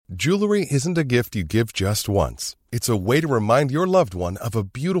Jewelry isn't a gift you give just once. It's a way to remind your loved one of a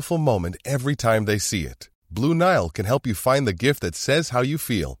beautiful moment every time they see it. Blue Nile can help you find the gift that says how you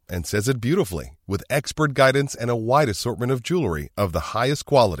feel and says it beautifully, with expert guidance and a wide assortment of jewelry of the highest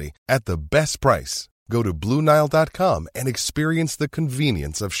quality at the best price. Go to BlueNile.com and experience the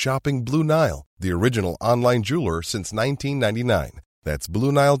convenience of shopping Blue Nile, the original online jeweler since 1999. That's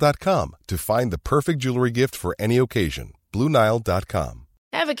BlueNile.com to find the perfect jewelry gift for any occasion. BlueNile.com.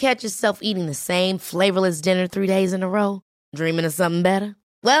 Ever catch yourself eating the same flavorless dinner 3 days in a row? Dreaming of something better?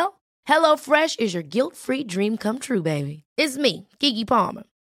 Well, HelloFresh is your guilt-free dream come true, baby. It's me, Keke Palmer.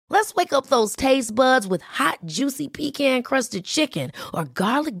 Let's wake up those taste buds with hot, juicy pecan-crusted chicken or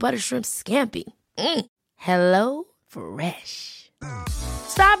garlic butter shrimp scampi. Hello Fresh.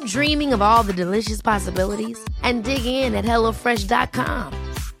 Stop dreaming of all the delicious possibilities and dig in at HelloFresh.com.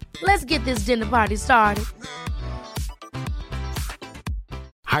 Let's get this dinner party started.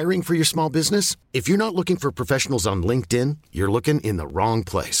 Hiring for your small business? If you're not looking for professionals on LinkedIn, you're looking in the wrong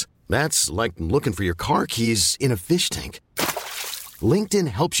place. That's like looking for your car keys in a fish tank. LinkedIn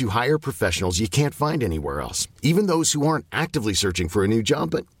helps you hire professionals you can't find anywhere else, even those who aren't actively searching for a new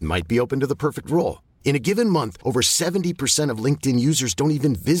job but might be open to the perfect role. In a given month, over 70% of LinkedIn users don't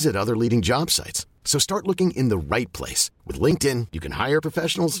even visit other leading job sites. So start looking in the right place. With LinkedIn, you can hire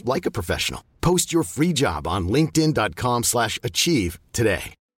professionals like a professional. Post your free job on linkedin.com/achieve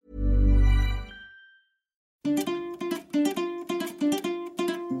today.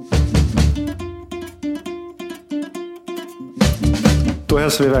 Då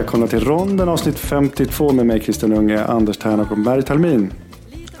hälsar vi välkomna till ronden avsnitt 52 med mig Christian Unge, Anders Tärnak och Mary Talmin.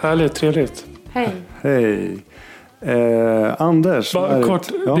 Härligt, trevligt. Hej. Hej. Anders. Kort,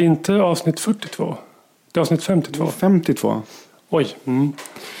 ja? Det är inte avsnitt 42. Det är avsnitt 52. 52. Oj.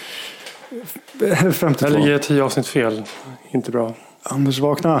 52. Jag ligger 10 avsnitt fel. Inte bra. Anders,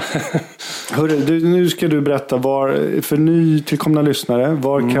 vakna. Hörru, nu ska du berätta för nytillkomna lyssnare,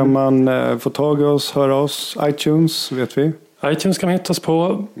 var kan man få tag i oss, höra oss? iTunes, vet vi? iTunes kan man hittas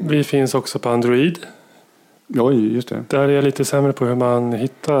på. Vi finns också på Android. Oj, just det. Där är jag lite sämre på hur man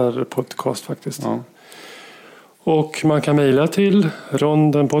hittar podcast faktiskt. Ja. Och man kan mejla till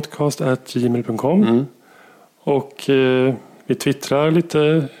rondenpodcast@gmail.com. Och vi twittrar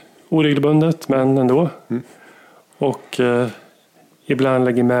lite oregelbundet, men ändå. Och ibland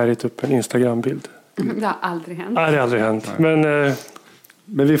lägger Märit upp en Instagram-bild. Det har aldrig hänt. Nej, det har aldrig hänt.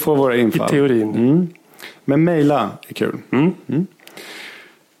 Men vi får våra infall. I teorin. Men mejla är kul.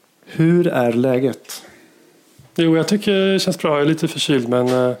 Hur är läget? Jo, jag tycker det känns bra. Jag är lite förkyld,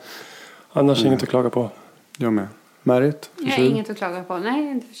 men annars inget att klaga på. Jag med. Märit? Jag har inget att klaga på. Nej, jag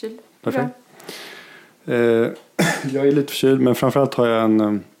är inte förkyld. Perfekt. Jag är lite förkyld, men framförallt har jag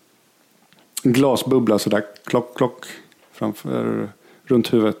en glasbubbla sådär klock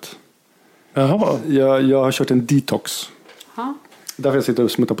runt huvudet. Jaha. Jag har kört en detox. Därför jag sitter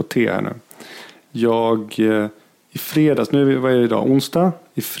och smuttar på te här nu. I fredags, vad är det idag? Onsdag.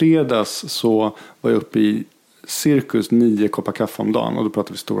 I fredags så var jag uppe i cirkus 9 koppar kaffe om dagen. Och då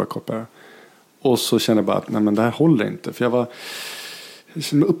pratade vi stora koppar. Och så kände jag bara att nej, men det här håller inte. För jag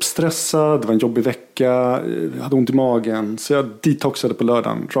kände mig uppstressad. Det var en jobbig vecka. Jag hade ont i magen. Så jag detoxade på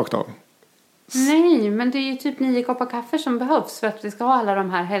lördagen rakt av. Nej, men det är ju typ 9 koppar kaffe som behövs för att vi ska ha alla de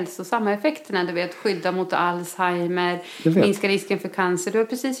här hälsosamma effekterna. Du vet, skydda mot Alzheimer, minska risken för cancer. Du har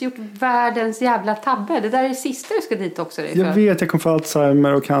precis gjort världens jävla tabbe. Det där är det sista du ska detoxa dig för. Jag vet, jag kommer få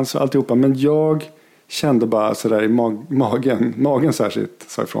Alzheimer och cancer och alltihopa. Men jag kände bara sådär i magen särskilt,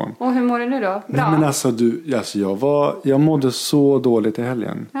 sa ifrån. Och hur mår du nu då? Bra? Nej, men alltså jag mådde så dåligt i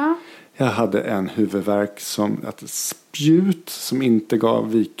helgen. Ja. Jag hade en huvudvärk som ett spjut som inte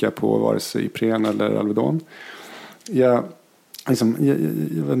gav vika på vare sig Ipren eller Alvedon. Jag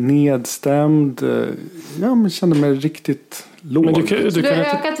var nedstämd. Men kände mig riktigt låg. Men du har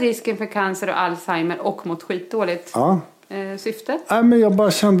ökat risken för cancer och Alzheimer och mått skitdåligt. Ja. Syfte? Nej, men jag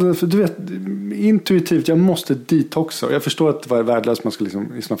bara kände, för du vet, intuitivt, jag måste detoxa. Jag förstår att det var värdelöst, man ska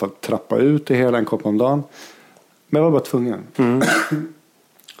liksom, i sådana fall trappa ut det hela en kopp om dagen. Men jag var bara tvungen.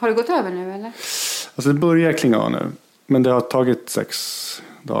 Har det gått över nu eller? Alltså det börjar klinga av nu. Men det har tagit 6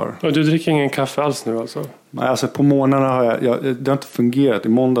 dagar. Och du dricker ingen kaffe alls nu alltså? Nej, alltså på morgnarna har det har inte fungerat. I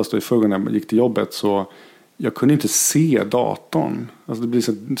måndags då i förrgår när jag gick till jobbet så jag kunde inte se datorn. Alltså det blir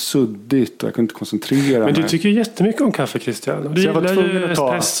så suddigt och jag kunde inte koncentrera mig. Men du tycker jättemycket om kaffe, Christian. Du gillar ju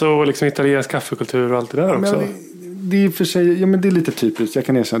espresso och liksom italiensk kaffekultur och allt det där också. Det är för sig, men det är lite typiskt. Jag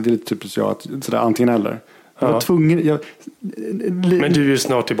kan erkänna, det är lite typiskt att sådär antingen eller. Jag var tvungen, men du är ju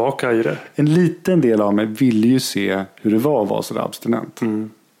snart tillbaka i det. En liten del av mig ville ju se hur det var att vara sådär abstinent.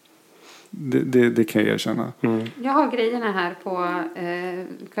 Det kan jag erkänna. Jag har grejerna här på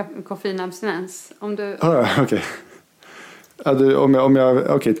koffeinabstinens. Om du... Okej.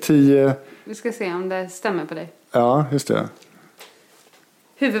 Okej, 10... Vi ska se om det stämmer på dig. Ja, just det.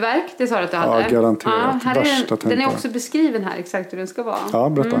 Huvudvärk, det sa du att du hade. Ja, garanterat. Här är den är också beskriven här exakt hur den ska vara. Ja,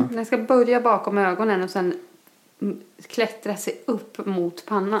 berätta. Den ska börja bakom ögonen och sen klättra sig upp mot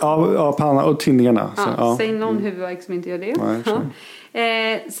pannan. Ja, pannan och tinningarna. Säg någon huvudvärk som inte gör det.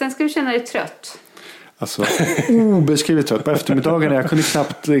 Nej, sen ska du känna dig trött. Alltså, obeskrivligt trött. På eftermiddagen jag kunde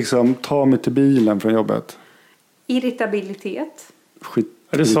knappt liksom, ta mig till bilen från jobbet. Irritabilitet.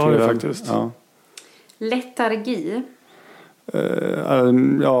 Det sa du faktiskt. Ja. Letargi.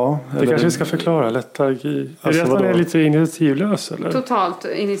 Det kanske vi ska förklara. Letargi. Är det att man är lite initiativlös? Eller? Totalt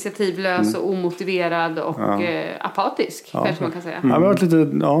initiativlös och omotiverad och apatisk. Kanske man kan säga. Jag har varit lite,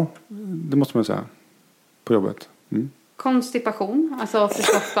 det måste man säga. På jobbet. Konstipation. Alltså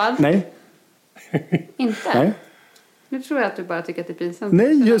förstoppad. Nej. Inte? Nej. Nu tror jag att du bara tycker att det är pinsamt.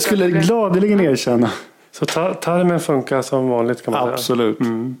 Nej, jag skulle gladeligen erkänna. Så tarmen funkar som vanligt kan man säga? Absolut.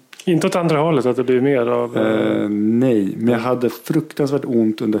 Inte åt andra hållet att det blir mer av... Nej, men jag hade fruktansvärt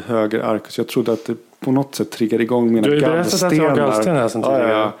ont under höger ark. Så jag trodde att det på något sätt triggade igång mina gallstenar. Du berättade att jag har gallsten här sen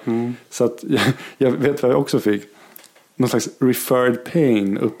tidigare. Ja. Så att jag vet vad jag också fick. Någon slags referred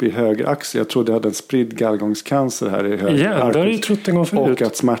pain upp i höger axel. Jag trodde jag hade en spridd gallgångscancer här i höger ark. Det har du trott en gång förut. Och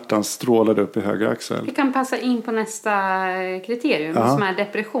att smärtan strålade upp i höger axel. Det kan passa in på nästa kriterium som är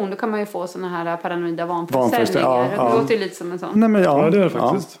depression. Då kan man ju få såna här paranoida vanföreställningar. Det låter ju lite som en sån. Nej, men det är det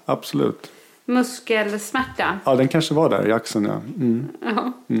faktiskt. Ja, absolut. Muskelsmärta. Ja, den kanske var där i axeln,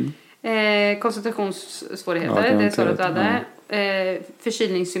 Koncentrationssvårigheter, det är så du hade.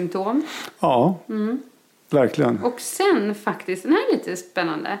 Förkylningssymptom. Ja, verkligen. Och sen faktiskt, den här är lite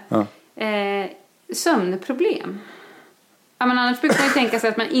spännande. Sömnproblem. Ja, men annars brukar man ju tänka sig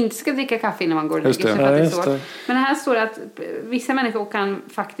att man inte ska dricka kaffe innan man går och lägger sig. Men här står det att vissa människor kan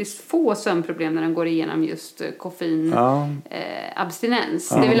faktiskt få sömnproblem när de går igenom just koffeinabstinens.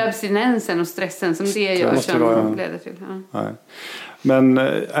 Det är väl abstinensen och stressen som det gör som leder till. Nej. Men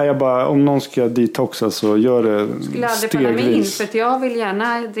om någon ska detoxa så gör det stegvis. Skulle aldrig falla mig in för att jag vill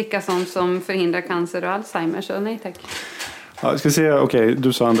gärna dricka sånt som förhindrar cancer och Alzheimer. Så nej tack. Ja, ska se, okej,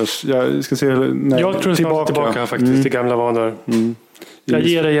 du sa Anders. Jag ska se när jag tror snart tillbaka faktiskt till gamla vanor. Jag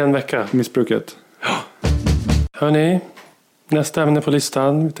ger dig en vecka. Missbruket. Ja. Hörrni, nästa ämne på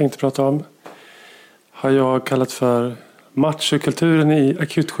listan vi tänkte prata om har jag kallat för machokulturen i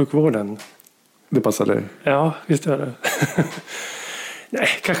akutsjukvården. Det passar dig. Ja, visst är det. Nej,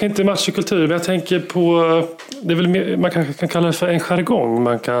 kanske inte machokultur, men jag tänker på det är väl man kanske kan kalla det för en jargong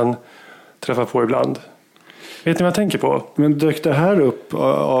man kan träffa på ibland. Vet ni vad jag tänker på? Men dök det här upp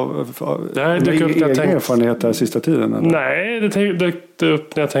av egen erfarenhet här sista tiden? Eller? Nej, det dök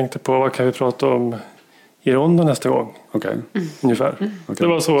upp när jag tänkte på vad kan vi prata om i ronden nästa gång. Okej. Ungefär. Okay. Det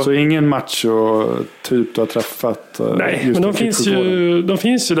var så ingen macho-typ du har träffat? Nej, men de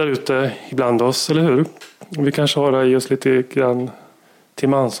finns ju där ute ibland oss, eller hur? Vi kanske har det i oss lite grann till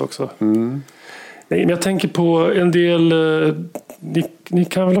mans också. Nej, men jag tänker på en del... Ni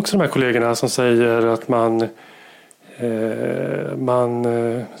kan väl också de här kollegorna som säger att man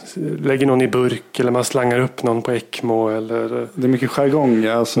lägger någon i burk eller man slangar upp någon på ECMO eller det är mycket jargong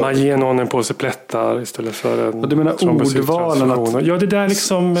alltså. Man ger någon en påse plättar istället för en du menar ordvalen att det där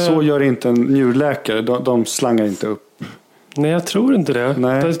liksom, så gör inte en njurläkare, de slangar inte upp. Nej, jag tror inte det.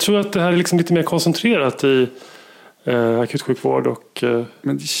 Nej. Jag tror att det här är liksom lite mer koncentrerat i akutsjukvård och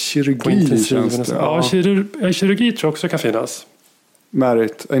men kirurgi känns det. Ja, kirurgi tror jag också kan finnas.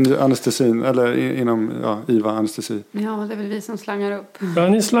 Merit, anestesin eller inom IVA anestesi. Ja, det är väl vi som slangar upp. Ja,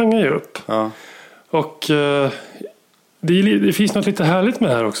 ni slangar ju upp. Ja. Och det finns något lite härligt med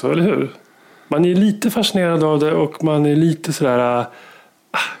det här också, eller hur? Man är lite fascinerad av det och man är lite sådär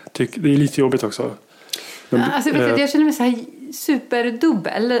det är lite jobbigt också. Alltså, jag känner mig så här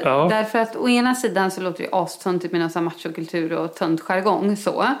superdubbel. Därför att å ena sidan så låter det astöntigt med någon sån machokultur och tönt jargong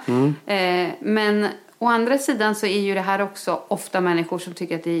så. Men å andra sidan så är ju det här också ofta människor som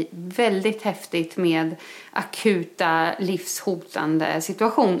tycker att det är väldigt häftigt med akuta livshotande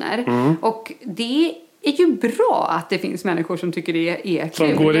situationer. Och det är ju bra att det finns människor som tycker det är kul.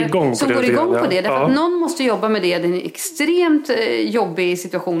 Som går igång på det. Därför att någon måste jobba med det. Det är en extremt jobbig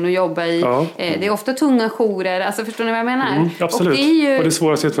situation att jobba i. Det är ofta tunga jourer. Alltså förstår ni vad jag menar? Absolut. Och det är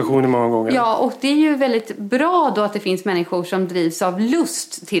svåra situationer många gånger. Ja, och det är ju väldigt bra då att det finns människor som drivs av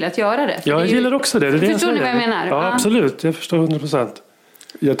lust till att göra det. Jag gillar också det. Förstår ni vad jag menar? Ja, absolut. Jag förstår 100%.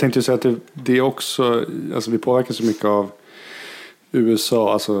 Jag tänkte ju säga att det är också, alltså vi påverkas så mycket av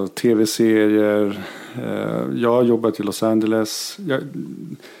USA, alltså tv-serier. Jag har jobbat i Los Angeles.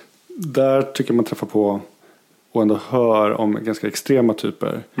 där tycker man träffar på och ändå hör om ganska extrema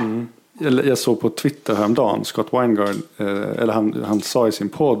typer. Jag såg på Twitter häromdagen, Scott Weingard, eller han sa i sin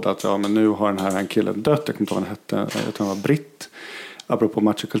podd att men nu har den här killen dött. Jag kommer inte ihåg vad han hette, jag tror han var britt. Apropå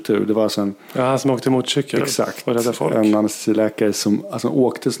machokultur, det var sen... Ja, han som åkte motorcykel. Exakt, och räddade folk. En anestesiläkare som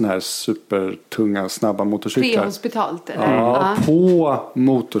åkte såna här supertunga, snabba motorcyklar. Prehospitalt, eller? Ja, på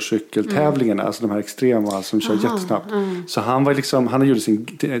motorcykeltävlingarna, alltså de här extrema som kör jättesnabbt. Så han var liksom, han gjorde sin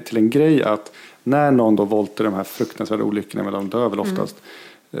till en grej att när någon då volter de här fruktansvärda olyckorna, men de dör väl oftast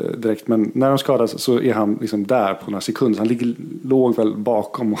direkt, men när de skadas så är han liksom där på några sekunder. Han låg väl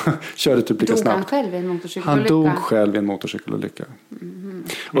bakom och körde typ lika snabbt. Han själv i en motorcykelolycka? Han dog själv i en motorcykelolycka.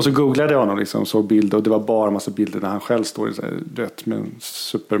 Och så googlade jag honom liksom, såg bilder, och det var bara en massa bilder när han själv står i med en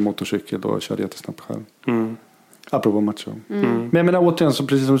supermotorcykel och körde jättesnabbt själv. Apropå macho. Men jag menar återigen, så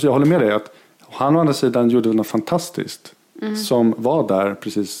precis som jag håller med dig, att han å andra sidan gjorde något fantastiskt som var där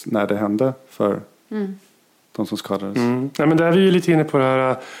precis när det hände för de som skadades. Ja, men där är vi ju lite inne på det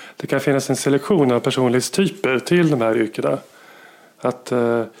här. Det kan finnas en selektion av personlighetstyper till de här yrkena. Att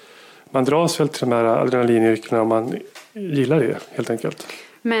man dras väl till de här adrenalinyrkena om man gillar det, helt enkelt.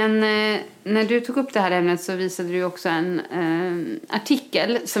 Men när du tog upp det här ämnet så visade du också en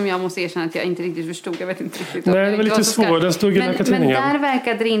artikel som jag måste erkänna att jag inte riktigt förstod. Jag vet inte riktigt. Nej, det var lite svårt. Den stod i Läkartidningen. Men där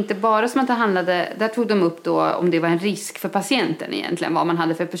verkade det inte bara som att det handlade... Där tog de upp då om det var en risk för patienten egentligen. Vad man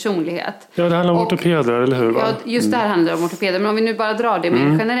hade för personlighet. Ja, det handlar om ortopeder, eller hur? Ja, just där handlar det om ortopeder. Men om vi nu bara drar det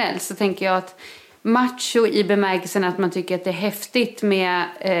mer generellt så tänker jag att macho i bemärkelsen att man tycker att det är häftigt med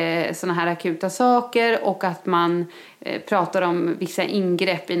såna här akuta saker och att man pratar om vissa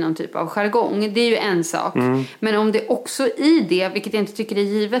ingrepp i någon typ av jargong. Det är ju en sak. Men om det också i det, vilket jag inte tycker är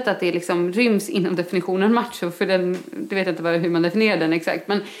givet att det liksom ryms inom definitionen macho, för det vet jag inte hur man definierar den exakt,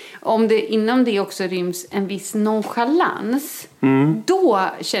 men om det inom det också ryms en viss nonchalans, då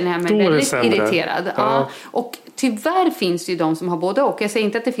känner jag mig väldigt irriterad. Ja. Och tyvärr finns det ju de som har både och. Jag säger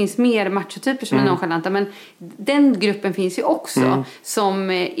inte att det finns mer machotyper som är nonchalanta, men den gruppen finns ju också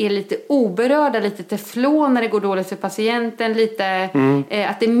som är lite oberörda, lite teflon när det går dåligt för patienten, lite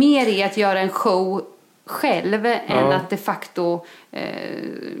att det mer är att göra en show själv än att de facto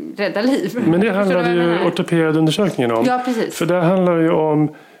rädda liv. Men det handlar ju ortopedundersökningen om. Ja, precis. För det handlar ju om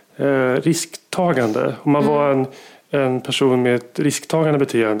risktagande. Om man var en person med ett risktagande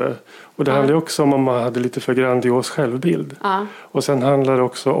beteende. Och det handlar ju också om man hade lite för grandios självbild. Och sen handlar det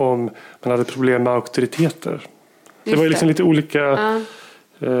också om man hade problem med auktoriteter. Det var ju liksom lite olika...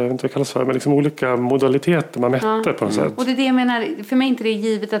 Jag vet inte vad det kallas för, men liksom olika modaliteter man mätte på något sätt. Och det är det jag menar, för mig är inte det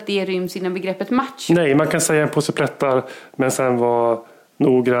givet att det ryms inom begreppet match. Nej, man kan säga en påse plättar men sen vara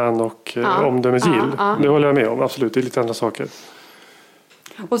noggrann och omdömesgill. Det håller jag med om, absolut, det är lite andra saker.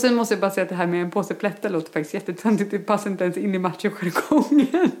 Och sen måste jag bara säga att det här med en påse plättar låter faktiskt jättetöntigt. Det passar inte ens in i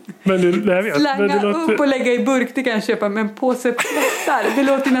machojargongen. Slanga upp och lägga i burk, det kan jag köpa. Men en påse plättar, det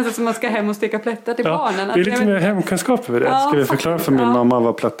låter nästan som att man ska hem och steka plättar till barnen. Det är lite mer hemkunskap över det. Ska vi förklara för min mamma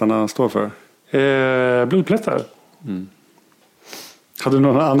vad plättarna står för? Blodplättar. Hade du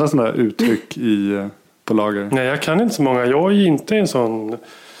några andra sådana uttryck på lager? Nej, jag kan inte så många. Jag är inte en sån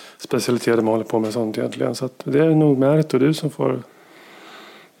specialitet som håller på med sånt egentligen. Så att det är nog Märit och du som får...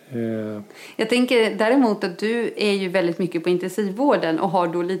 Jag tänker däremot att du är ju väldigt mycket på intensivvården och har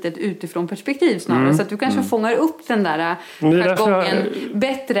då lite ett utifrån perspektiv snarare, så att du kanske fångar upp den där gången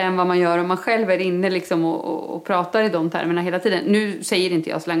bättre än vad man gör om man själv är inne liksom och pratar i de termerna hela tiden. Nu säger inte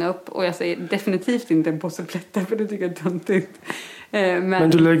jag slänga upp, och jag säger definitivt inte en påse plättar, för det tycker jag är töntigt. Men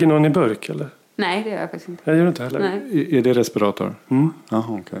du lägger någon i burk eller? Nej, det gör jag faktiskt inte. Jag gör inte heller. Nej. Är det respirator? Jaha,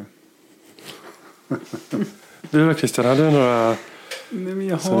 okej. Du då Christian, hade du några... Nej, men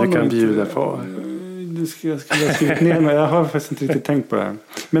jag som du kan bjuda på? Jag har faktiskt inte riktigt tänkt på det här.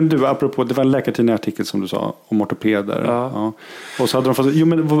 Men du, apropå, det var en Läkartidningen-artikel som du sa om ortopeder. Ja. Och så hade de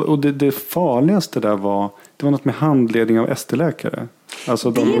fått, och det farligaste där var något med handledning av ST-läkare.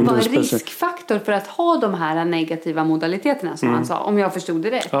 Alltså det var en riskfaktor för att ha de här negativa modaliteterna som han sa, om jag förstod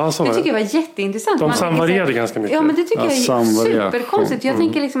det rätt. Ja, det tycker jag var jätteintressant. De samvarierade ganska mycket. Ja, men det tycker jag är superkonstigt. Jag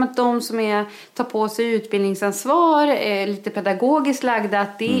tänker liksom att de som tar på sig utbildningsansvar, lite pedagogiskt lagda,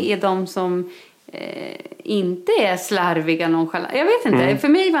 att det är de som inte är slarviga nonchalanta. Jag vet inte, för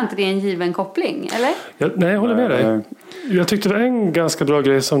mig var inte det en given koppling, eller? Nej, jag håller med dig. Jag tyckte det var en ganska bra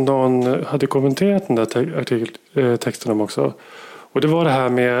grej som någon hade kommenterat den där texten om också. Och det var det här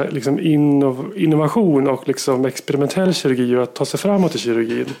med liksom innovation och liksom experimentell kirurgi och att ta sig framåt i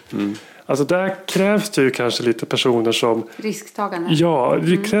kirurgin. Alltså där krävs det ju kanske lite personer som... Risktagande. Ja,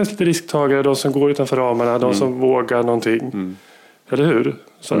 det krävs lite risktagare, de som går utanför ramarna, de som vågar någonting. Eller hur?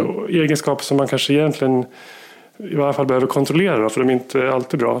 Så egenskaper som man kanske egentligen i varje fall behöver kontrollera då, för de är inte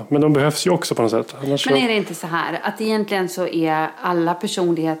alltid bra. Men de behövs ju också på något sätt. Men är det inte så här att egentligen så är alla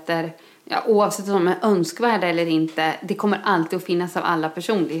personligheter, oavsett om de är önskvärda eller inte, det kommer alltid att finnas av alla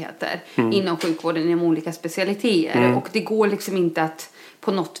personligheter inom sjukvården, inom olika specialiteter. Och det går liksom inte att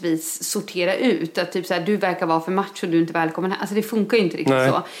på något vis sortera ut att typ så här, du verkar vara för macho och du är inte välkommen här. Alltså det funkar ju inte riktigt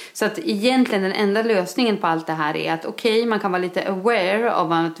så. Så att egentligen den enda lösningen på allt det här är att okej, man kan vara lite aware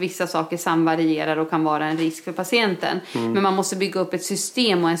av att vissa saker samvarierar och kan vara en risk för patienten. Men man måste bygga upp ett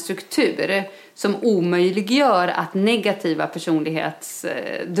system och en struktur som omöjliggör att negativa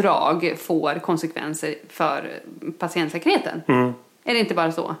personlighetsdrag får konsekvenser för patientsäkerheten. Är det inte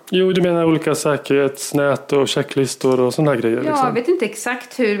bara så? Jo, du menar olika säkerhetsnät och checklistor och sådana här grejer. Ja, liksom. Jag vet inte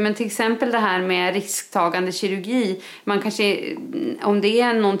exakt hur, men till exempel det här med risktagande kirurgi. Man kanske, om det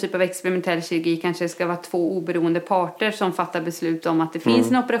är någon typ av experimentell kirurgi, kanske det ska vara 2 oberoende parter som fattar beslut om att det finns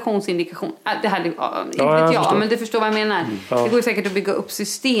en operationsindikation. Det här vet jag, men du förstår vad jag menar. Det går säkert att bygga upp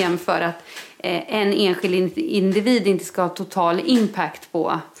system för att en enskild individ inte ska ha total impact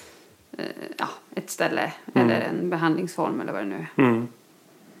på ett ställe eller en behandlingsform eller vad det nu är.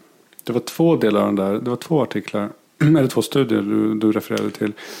 Det var 2 delar av den där. Det var 2 artiklar eller 2 studier du refererade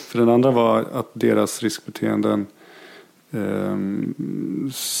till. För den andra var att deras riskbeteenden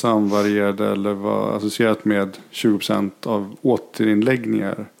samvarierade eller var associerat med 20% av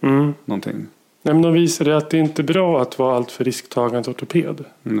återinläggningar. Någonting. Nej, men de visade att det inte är bra att vara allt för risktagande ortoped.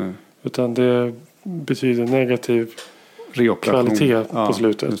 Nej. Utan det betyder negativ kvalitet på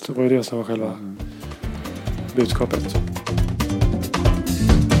slutet. Det var ju det som var själva budskapet.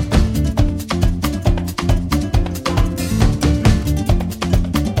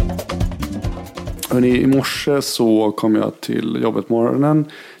 I morse så kom jag till jobbet morgonen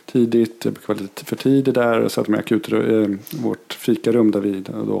tidigt. Jag brukar vara lite för tidigt där och satt med vårt fikarum där vi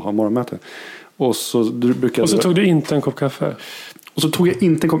då har morgonmöte. Och så tog du inte en kopp kaffe? Och så tog jag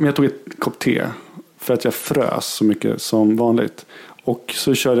inte en kopp, men jag tog ett kopp te. För att jag frös så mycket som vanligt. Och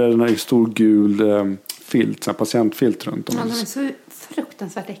så körde jag den här stor gul filt, sån här patientfilt runt om. Ja, de är så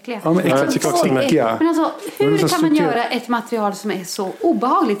fruktansvärt äckliga. Ja, men äckliga. Men alltså, hur kan man göra ett material som är så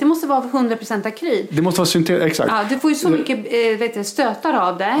obehagligt? Det måste vara 100% akryl. Det måste vara syntetiskt, exakt. Ja, du får ju så mycket stötar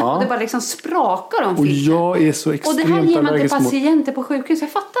av det. Ja. Och det bara liksom sprakar om filten. Och jag är så extremt allergisk. Och det här ger man till patienter på sjukhus.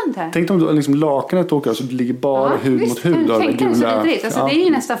 Jag fattar inte. Tänk om du liksom lakanet åker så det ligger bara hud mot hud. Tänk dig så vidrigt. Alltså, det är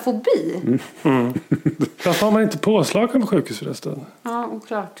ju nästan fobi. Varför har man inte påslakan på sjukhus förresten? Ja,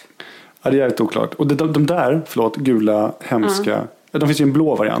 oklart. Ja, det är jävligt oklart. Och de där, gula, hemska. De finns ju en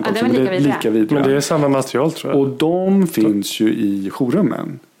blå variant också. Men det är lika vidriga. Men det är samma material, tror jag. Och de finns ju i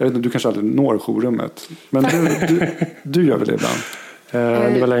jourrummen. Jag vet inte, du kanske aldrig når jourrummet. Men du gör väl det ibland?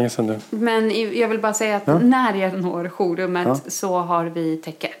 Det var länge sedan nu. Men jag vill bara säga att när jag når jourrummet så har vi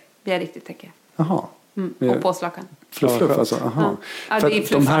täcke. Vi har riktigt täcke. Jaha. Och påslakan. Fluff alltså. Aha. Ja, det är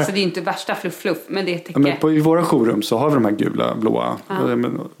fluff. Alltså, det är inte värsta fluff, men det är täcke. Men i våra jourrum så har vi de här gula, blåa.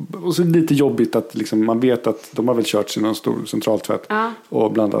 Och så är det lite jobbigt att liksom, man vet att de har väl kört i någon stor centraltvätt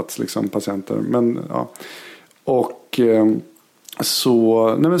och blandat liksom, patienter. Men ja. Och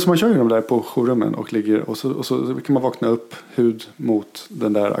så man kör ju de där på jourrummen och ligger och så kan man vakna upp hud mot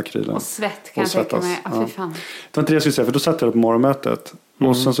den där akrylen. Och svett kan jag tänka mig. Ja. Det var inte det jag skulle säga, för då satt jag på morgonmötet.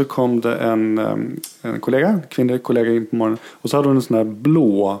 Och sen så kom det en kvinnlig kollega in på morgonen. Och så hade hon en sån här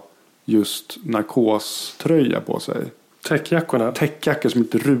blå just narkoströja på sig. Täckjackor som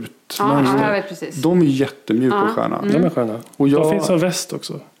inte rut. Jag vet precis. De är jättemjuka och sköna. De är sköna. Och de finns som väst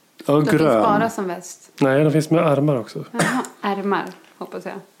också. Ja, de finns bara som väst. Nej, de finns med armar också. Jaha, ärmar hoppas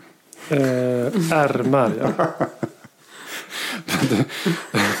jag. Ärmar, ja.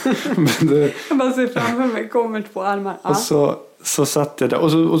 Jag bara ser framför mig, kommer 2 armar. Ja. Och så satt jag där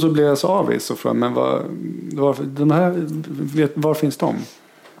och så blev jag så avis och frågade, men var finns de?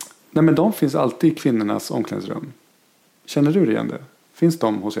 Nej, men de finns alltid i kvinnornas omklädningsrum. Känner du igen det? Finns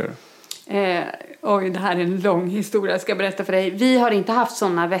de hos er? Det här är en lång historia, jag ska berätta för dig. Vi har inte haft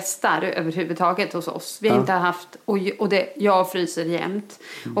sådana västar överhuvudtaget hos oss. Vi har inte haft, jag fryser jämt.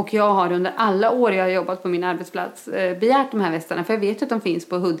 Och jag har under alla år jag har jobbat på min arbetsplats begärt de här västarna. För jag vet att de finns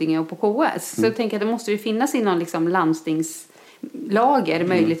på Huddinge och på KS. Så jag tänker att det måste ju finnas i någon liksom landstingslager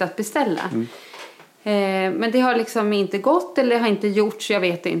möjligt att beställa. Men det har liksom inte gått eller har inte gjorts, jag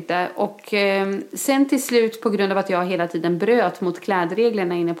vet inte. Och sen till slut, på grund av att jag hela tiden bröt mot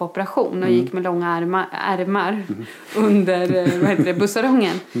klädreglerna inne på operation och gick med långa ärmar under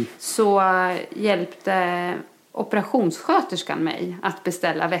bussarrongen, så hjälpte operationssköterskan mig att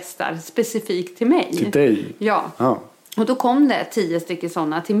beställa västar specifikt till mig. Till dig? Ja. Och då kom det 10 stycken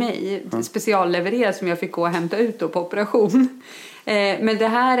sådana till mig. Speciallevererade som jag fick gå och hämta ut då på operation.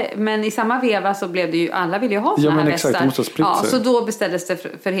 Men i samma veva så blev det ju, alla ville ju ha sådana här västar. Så då beställdes det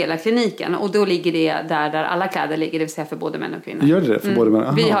för hela kliniken. Och då ligger det där alla kläder ligger, det vill säga för både män och kvinnor. Gör det för både män?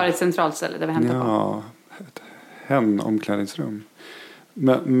 Aha. Vi har ett centralt ställe där vi hämtar på. Ett omklädningsrum.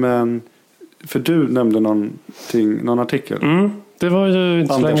 Men för du nämnde någon artikel. Det var ju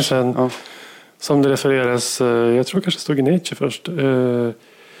inte så länge sedan som det refereras. Jag tror kanske stod i Nature först.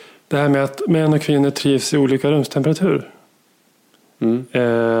 Det här med att män och kvinnor trivs i olika rumstemperatur.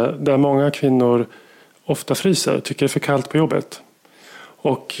 Där många kvinnor ofta fryser, tycker det är för kallt på jobbet.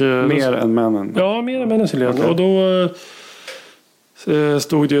 Och, mer än männen? Ja, mer än männen tydligen. Okay. Och då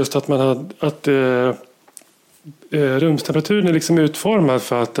stod det just att rumstemperaturen är liksom utformad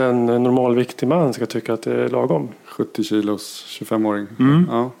för att en normalviktig man ska tycka att det är lagom. 70 kilos 25-åring.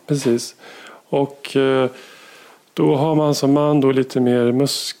 Ja, precis. Och då har man som man då lite mer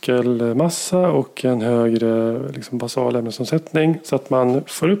muskelmassa och en högre liksom basal ämnesomsättning så att man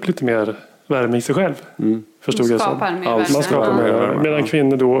får upp lite mer värme i sig själv. Förstod jag så. Man skapar mer värme. Medan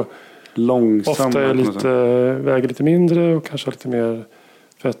kvinnor då ofta är väger lite mindre och kanske har lite mer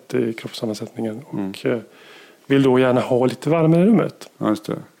fett i kroppssammansättningen och vill då gärna ha lite varmare i rummet. Ja, just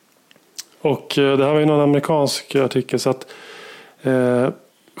det. Och det här var ju någon amerikansk artikel så att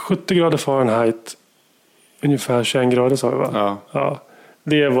 70 grader Fahrenheit ungefär 21 grader sa vi va? Ja.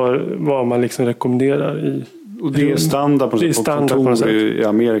 Det var vad man liksom rekommenderar i. Och det är standard på något sätt i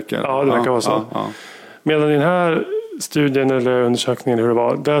Amerika? Ja, det verkar vara så. Medan i den här studien eller undersökningen hur det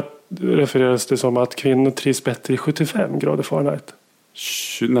var, där refereras det som att kvinnor trivs bättre i 75 grader Fahrenheit.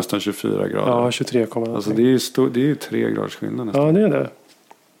 Nästan 24 grader. Ja, 23,5. Alltså det är ju 3 graders skillnad nästan. Ja, det är det.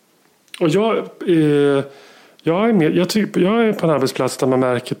 Och jag är på en arbetsplats där man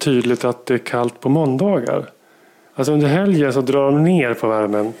märker tydligt att det är kallt på måndagar. Alltså under helgen så drar de ner på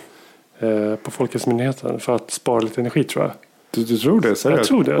värmen på Folkhälsomyndigheten för att spara lite energi tror jag. Du tror det? Seriöst? Jag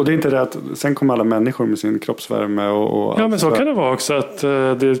tror det. Och det är inte det att sen kommer alla människor med sin kroppsvärme och ja, men så kan det vara också att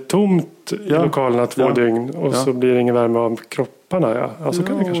det är tomt i lokalerna 2 dygn och så blir det ingen värme av kropparna. Ja, så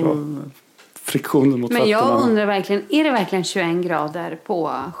kan det kanske vara. Friktionen mot fötterna. Men jag undrar verkligen, är det verkligen 21 grader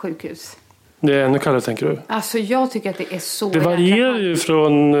på sjukhus? Det är ännu kallare tänker du? Alltså jag tycker att det är så. Det varierar ju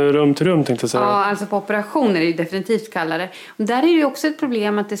från rum till rum tänkte jag säga. Ja, alltså på operationer är det ju definitivt kallare. Och där är det ju också ett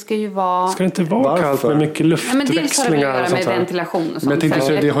problem att det ska ju vara. Ska det inte vara kallt med mycket luftväxlingar? Ja, men dels har det att göra med ventilation och sånt. Men jag tänkte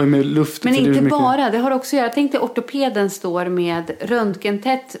så det har ju med luft. Men inte bara, det har också att göra. Jag tänkte ortopeden står med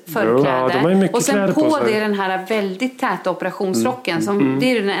röntgentätt förkläde. Ja, och sen på det den här väldigt täta operationsrocken. Som,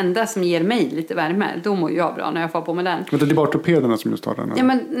 det är den enda som ger mig lite värme. Då mår jag bra när jag får på med den. Men det är bara ortopederna som just har den? Ja,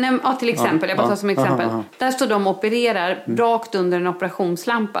 men till exempel. Jag bara tar som exempel. Där står de och opererar rakt under en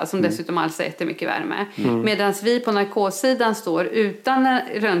operationslampa som dessutom alltså äter mycket värme. Medan vi på narkossidan står utan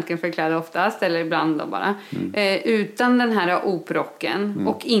röntgenförkläde oftast, eller ibland då bara, utan den här oprocken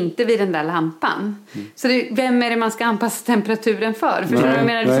och inte vid den där lampan. Så vem är det man ska anpassa temperaturen för? För jag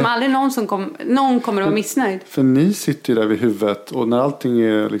menar liksom aldrig någon kommer att vara missnöjd. För ni sitter ju där vid huvudet och när allting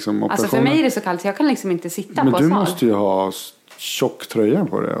är liksom operationer. Alltså för mig är det så kallt så jag kan liksom inte sitta men på du sal. Måste ju ha tjock tröja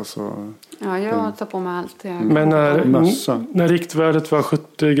på det alltså. Ja, jag tar på mig allt. Men när riktvärdet var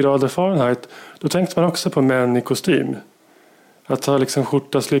 70 grader Fahrenheit då tänkte man också på män i kostym. Att ha liksom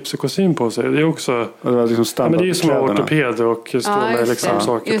skjorta, slips och kostym på sig. Det är också det var liksom men det är ju som ortoped och stå med liksom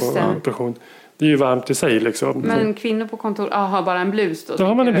saker på operation. Det är ju varmt i sig liksom. Men kvinnor på kontor har bara en blus då? Då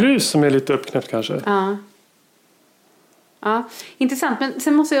har man en blus som är lite uppknäppt kanske. Ja, intressant. Men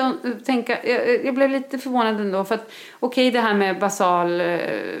sen måste jag tänka, jag blev lite förvånad ändå för att okej, det här med basal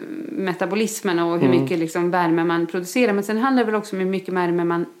metabolismen och hur mycket liksom värme man producerar, men sen handlar det väl också om hur mycket värme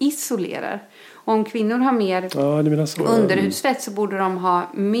man isolerar. Och om kvinnor har mer underhudsfett så borde de ha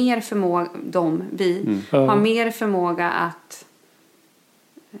mer förmåga, har mer förmåga att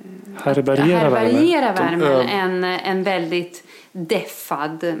härbärgera värmen än en väldigt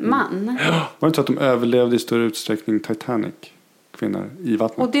deffad man. Var det inte så att de överlevde i större utsträckning Titanic, kvinnor i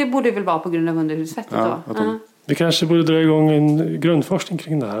vattnet? Och det borde väl vara på grund av underhudsfettet då? Vi kanske borde dra igång en grundforskning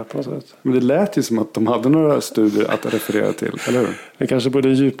kring det här på något sätt. Men det lät ju som att de hade några studier att referera till, eller hur? Vi kanske borde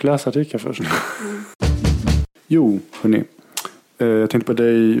djupläsa artikeln först. Jo, hörni. Jag tänkte på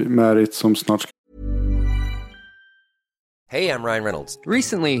dig, Märit, som snart... Hey, I'm Ryan Reynolds.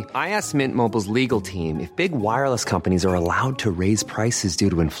 Recently, I asked Mint Mobile's legal team if big wireless companies are allowed to raise prices due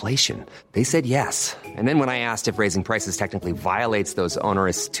to inflation. They said yes. And then when I asked if raising prices technically violates those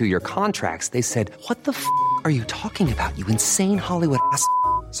onerous 2-year contracts, they said, "What the f*** are you talking about, you insane Hollywood ass?"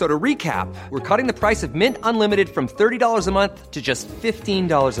 So to recap, we're cutting the price of Mint Unlimited from $30 a month to just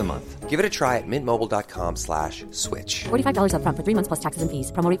 $15 a month. Give it a try at mintmobile.com/switch. $45 up front for 3 months plus taxes and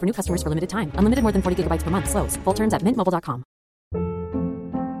fees. Promo rate for new customers for limited time. Unlimited more than 40 gigabytes per month. Slows full terms at mintmobile.com.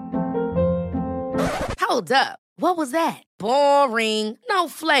 Hold up. What was that? Boring. No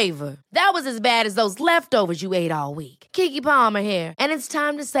flavor. That was as bad as those leftovers you ate all week. Keke Palmer here, and it's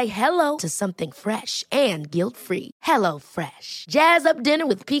time to say hello to something fresh and guilt-free. Hello Fresh. Jazz up dinner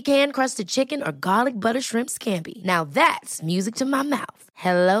with pecan-crusted chicken or garlic butter shrimp scampi. Now that's music to my mouth.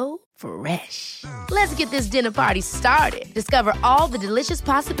 Hello Fresh. Let's get this dinner party started. Discover all the delicious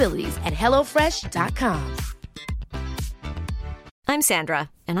possibilities at hellofresh.com. I'm Sandra,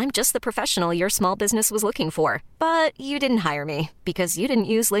 and I'm just the professional your small business was looking for. But you didn't hire me because you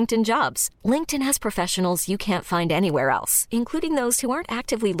didn't use LinkedIn Jobs. LinkedIn has professionals you can't find anywhere else, including those who aren't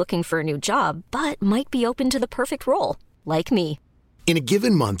actively looking for a new job, but might be open to the perfect role, like me. In a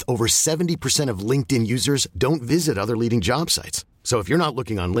given month, over 70% of LinkedIn users don't visit other leading job sites. So if you're not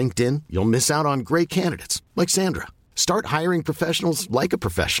looking on LinkedIn, you'll miss out on great candidates, like Sandra. Start hiring professionals like a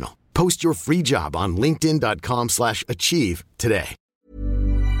professional. Post your free job on linkedin.com/achieve today.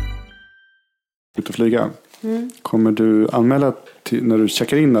 Ut och flyga. Kommer du anmäla när du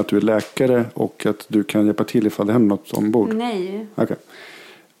checkar in att du är läkare och att du kan hjälpa till ifall det händer något ombord? Nej. Okej.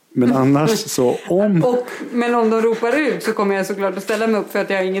 Men annars så Men om de ropar ut så kommer jag såklart att ställa mig upp för att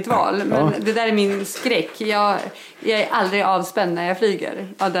jag har inget val. Men det där är min skräck. Jag är aldrig avspänd när jag flyger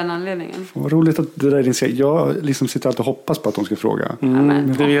av den anledningen. Vad roligt att det där är din skräck. Jag liksom sitter alltid och hoppas på att de ska fråga.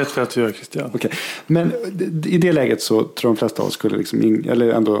 Det vet vi att du gör, Christian. Okej. Men i det läget så tror de flesta av oss skulle liksom eller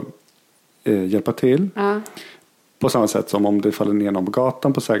ändå hjälpa till. På samma sätt som om det faller ner någon på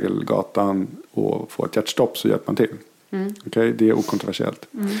gatan på Sägelgatan och får ett hjärtstopp så hjälper man till. Okej, det är okontroversiellt.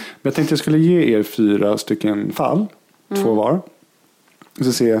 Men jag tänkte jag skulle ge er 4 stycken fall, 2 var. Och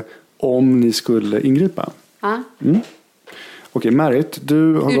så se om ni skulle ingripa. Okej, Marit,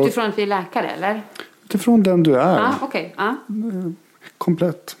 du har utifrån att vi är läkare, eller? Utifrån den du är. Okej.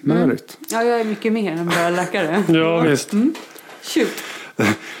 Komplett, Marit. Ja, jag är mycket mer än bara läkare. Ja, visst. Shoot.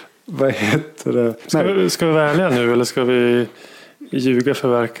 Vad heter det? Ska vi vara ärliga nu eller ska vi ljuga för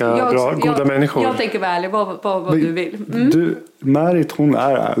att verka goda människor? Jag tänker vara ärlig, vad du vill. Marit, hon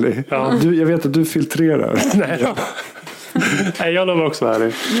är ärlig. Ja. Jag vet att du filtrerar. Nej, jag lovar också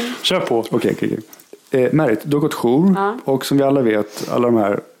ärlig. Kör på. Okej. Marit, du har gått jour. Och som vi alla vet, alla de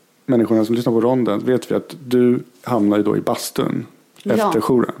här människorna som lyssnar på ronden, vet vi att du hamnar ju då i bastun efter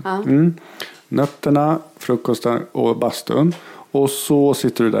jouren. Nötterna, frukosten och bastun. Och så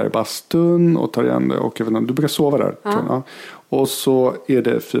sitter du där i bastun och tar igen det. Och jag vet inte, du brukar sova där. Tror jag. Och så är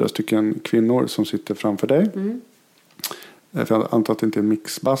det 4 stycken kvinnor som sitter framför dig. För jag antar att det inte är en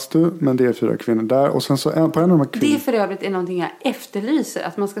mixbastu. Men det är 4 kvinnor där. Och sen så på en av de här Det för övrigt är någonting jag efterlyser.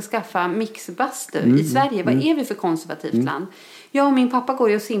 Att man ska skaffa mixbastu i Sverige. Vad är vi för konservativt land? Jag och min pappa går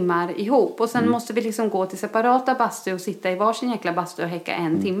ju och simmar ihop. Och sen måste vi liksom gå till separata bastu och sitta i varsin jäkla bastu och häcka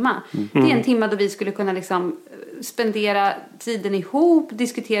 1 timma. Det är 1 timma då vi skulle kunna liksom spendera tiden ihop,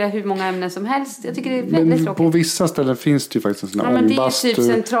 diskutera hur många ämnen som helst. Jag tycker det är väldigt tråkigt. På vissa ställen finns det ju faktiskt en sån här ångbastu. Det är typ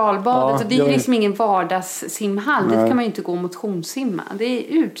centralbadet och det är ju liksom ingen vardagssimhall. Det kan man ju inte gå och motionssimma. Det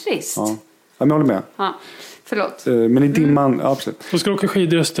är urtrist. Ja, men jag håller med. Ja. Förlåt. Men i dimman, absolut. Du ska åka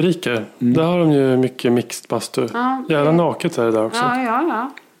skidor i Österrike. Där har de ju mycket mixed bastu. Gärna naket är det där också.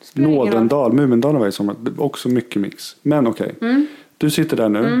 Ja. Nådendal, Mumindalen var ju som också mycket mix. Men okej. Du sitter där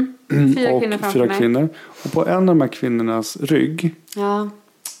nu. 4 kvinnor. Och på en av de här kvinnornas rygg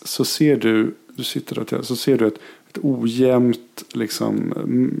så ser du sitter där, så ser du ett ojämnt liksom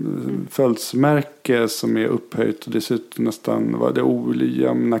födelsemärke som är upphöjt och det ser ut nästan det är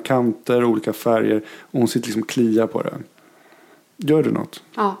ojämna kanter, olika färger och hon sitter liksom kliar på det. Gör du något?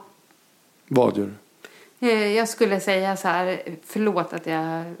 Ja. Vad gör du? Jag skulle säga så här, förlåt att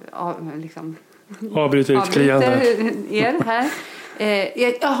jag liksom avbryter er här.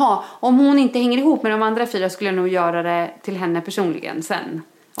 Om hon inte hänger ihop med de andra 4 skulle jag nog göra det till henne personligen sen.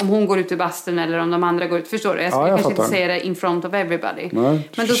 Om hon går ut ur bastun eller om de andra går ut. Förstår du? Jag skulle kanske inte säga det in front of everybody. Nej,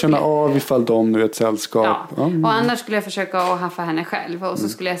 men då känna av ifall de nu är ett sällskap. Och annars skulle jag försöka att haffa henne själv. Och så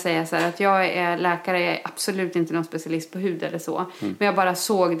skulle jag säga så här att jag är läkare. Jag är absolut inte någon specialist på hud eller så. Men jag bara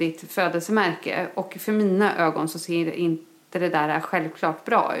såg ditt födelsemärke. Och för mina ögon så ser det inte det där är självklart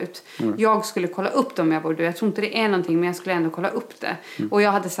bra ut. Jag skulle kolla upp det om jag borde. Jag tror inte det är någonting, men jag skulle ändå kolla upp det. Och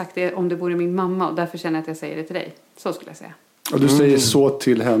jag hade sagt det om det vore min mamma. Och därför känner jag att jag säger det till dig. Så skulle jag säga. Och du säger så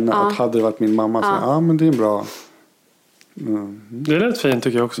till henne att hade det varit min mamma så men det är en bra. Det är rätt fint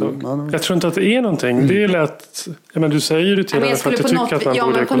tycker jag också. Jag tror inte att det är någonting. Det är lätt. Men du säger det till henne för att du tycker att man borde kolla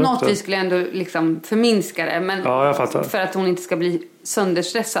upp det. På något vis skulle jag ändå liksom förminska det. Men jag fattar. För att hon inte ska bli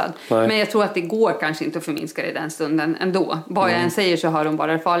sönderstressad. Nej. Men jag tror att det går kanske inte att förminska det i den stunden ändå. Vad jag än säger så hör de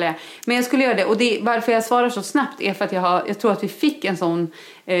bara det farliga. Men jag skulle göra det. Och varför jag svarar så snabbt är för att jag tror att vi fick en sån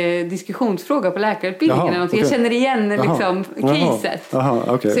diskussionsfråga på läkarutbildningen. Jaha, okay. Jag känner igen liksom caset.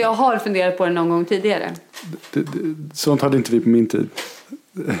 Jaha, okay. Så jag har funderat på det någon gång tidigare. Sånt hade inte vi på min tid.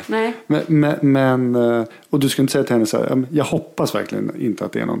 Nej. Men och du skulle inte säga till henne så här, jag hoppas verkligen inte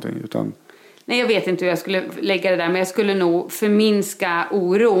att det är någonting, utan... Nej, jag vet inte hur jag skulle lägga det där, men jag skulle nog förminska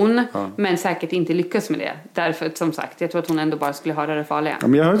oron, men säkert inte lyckas med det. Därför att, som sagt, jag tror att hon ändå bara skulle höra det farliga. Ja,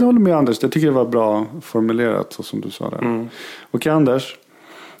 men jag håller med Anders, jag tycker det var bra formulerat så som du sa där. Okej, Anders.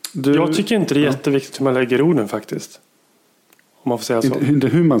 Jag tycker inte det är jätteviktigt hur man lägger orden faktiskt. Om man får säga så. Inte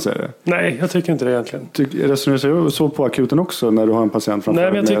hur man säger det? Nej, jag tycker inte det egentligen. Resonerar du så på akuten också när du har en patient framför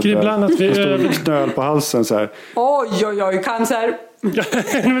dig? Nej, men jag tycker ibland att vi... stor knöl på halsen så här. Oj, cancer!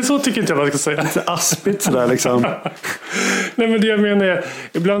 Men så tycker inte jag man ska säga. Aspigt sådär liksom. Nej, men det jag menar är,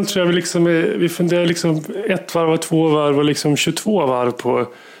 ibland tror jag vi funderar liksom 1 varv och 2 varv och liksom 22 varv på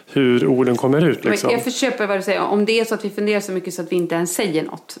hur orden kommer ut. Liksom. Men jag försöker vad du säger. Om det är så att vi funderar så mycket så att vi inte ens säger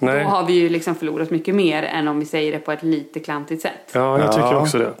något. Nej. Då har vi ju liksom förlorat mycket mer än om vi säger det på ett lite klantigt sätt. Ja, jag tycker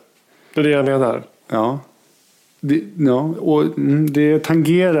också det. Det är det jag menar. Ja. Och det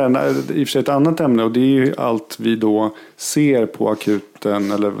tangerar i och för sig ett annat ämne, och det är ju allt vi då ser på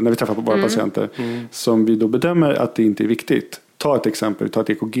akuten eller när vi träffar på våra patienter som vi då bedömer att det inte är viktigt. Ta ett exempel, ta ett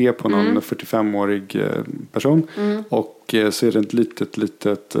EKG på någon 45-årig person och så är det ett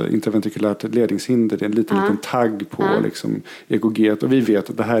litet intraventrikulärt ledningshinder, det är en liten tagg på liksom EKG, och vi vet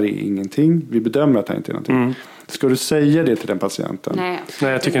att det här är ingenting, vi bedömer att det här inte är någonting. Ska du säga det till den patienten? Nej,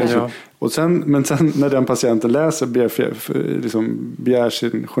 jag tycker inte jag. Och sen när den patienten läser, begär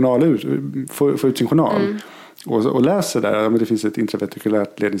sin journal ut, får ut sin journal och läser där att det finns ett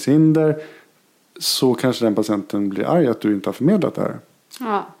intraventrikulärt ledningshinder, så kanske den patienten blir arg att du inte har förmedlat det här.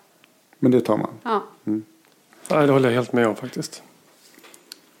 Ja. Men det tar man. Ja. Nej, det håller jag helt med om faktiskt.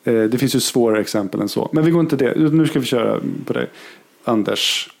 Det finns ju svårare exempel än så. Men vi går inte det. Nu ska vi köra på dig.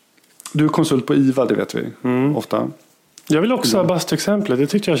 Anders, du är konsult på IVA, det vet vi. Ofta. Jag vill också ha bastuexemplet. Det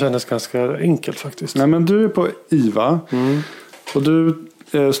tyckte jag kändes ganska enkelt faktiskt. Nej, men du är på IVA. Och du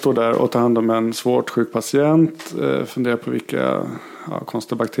står där och tar hand om en svårt sjuk patient. Funderar på vilka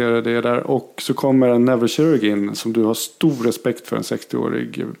konstiga bakterier det är där. Och så kommer en neurokirurg in som du har stor respekt för. En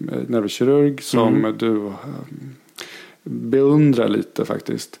 60-årig neurokirurg som du beundrar lite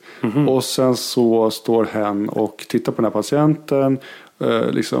faktiskt. Och sen så står hen och tittar på den här patienten.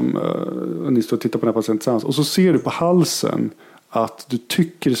 Ni står och tittar på den här patienten tillsammans. Och så ser du på halsen att du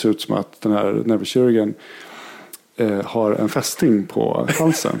tycker det ser ut som att den här neurokirurgen har en fästing på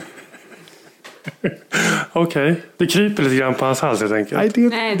halsen. Okej. Det kryper lite grann på hans hals helt enkelt.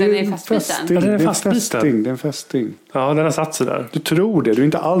 Nej, den är fastbiten. Den är fastbiten. Det är en fästing. Ja, den har satt sig där. Du tror det. Du är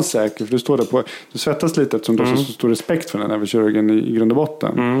inte alls säker. För du står där på... Du svettas lite eftersom du har så stor respekt för den här neurokirurgen i grund och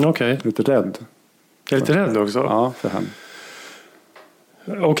botten. Okej. Lite rädd. Jag är lite rädd också? Ja, för henne.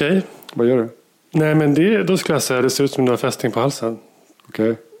 Okej. Vad gör du? Nej, men då skulle jag säga att det ser ut som du har fästing på halsen.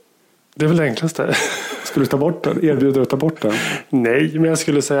 Okej. Det är väl det enklaste. Skulle du ta bort den? Erbjuder du att ta bort den? Nej, men jag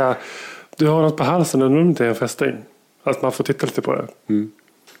skulle säga du har något på halsen och undrar om det är en fästing. Att man får titta lite på det.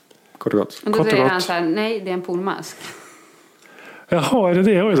 Kort och gott. Och då säger han så här, nej, det är en polmask. Jaha, är det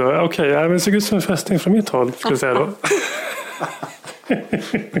det? Oj då. Okej, men det såg ut som en fästing från mitt håll, skulle jag säga då.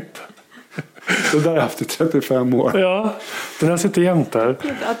 Det där har jag haft i 35 år. Ja, den här sitter jämt där.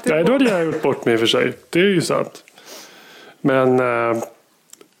 Nej, då hade jag gjort bort mig för sig. Det är ju sant. Men...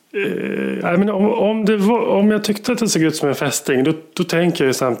 men om jag tyckte att det såg ut som en fästing, då tänker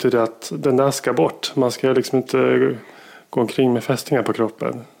jag samtidigt att den där ska bort. Man ska liksom inte gå omkring med fästingar på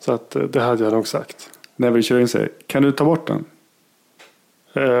kroppen. Så att det hade jag nog sagt. När vi kör in sig, kan du ta bort den?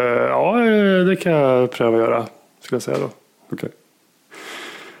 Ja, det kan jag pröva att göra, skulle jag säga då. Okej.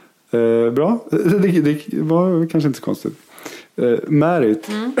 Bra, det var kanske inte så konstigt. Märit,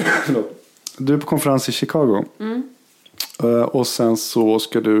 du är på konferens i Chicago. Och sen så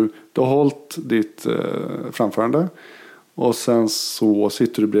ska du har hållit ditt framförande. Och sen så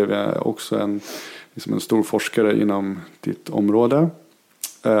sitter du bredvid också en stor forskare inom ditt område.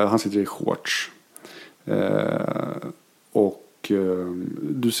 Han sitter i shorts. Och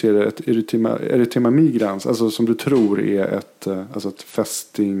du ser ett erythema migrans, alltså som du tror är ett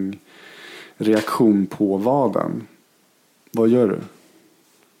fästingreaktion på vaden. Vad gör du?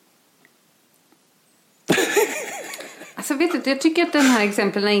 Alltså vet du, jag tycker att de här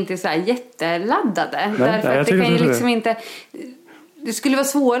exemplen inte är så här jätteladdade. Nej, därför att det kan ju liksom inte... Det skulle vara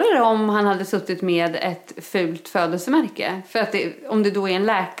svårare om han hade suttit med ett fult födelsemärke. För att om det då är en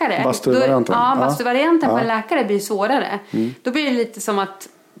läkare. Bastuvarianten. Bastuvarianten på en läkare blir svårare. Då blir det lite som att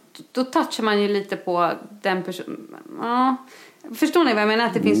då touchar man ju lite på den personen. Ja. Förstår ni vad jag menar?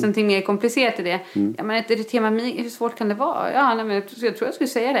 Att det finns något mer komplicerat i det. Ja, men ett erytemami, hur svårt kan det vara? Ja, nej, men jag tror jag skulle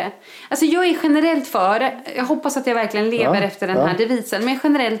säga det. Alltså jag är generellt för, jag hoppas att jag verkligen lever efter den här devisen, men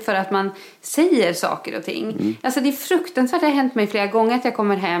generellt för att man säger saker och ting. Alltså det är fruktansvärt, det har hänt mig flera gånger att jag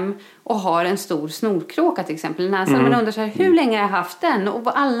kommer hem och har en stor snorkråka till exempel i näsan. Men undrar så här, hur länge har jag haft den?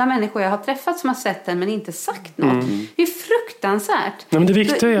 Och alla människor jag har träffat som har sett den men inte sagt något. Det är fruktansvärt. Nej, men det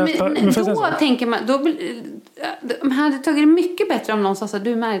viktiga är då tänker man, man hade tagit det mycket bättre om någon sa så här,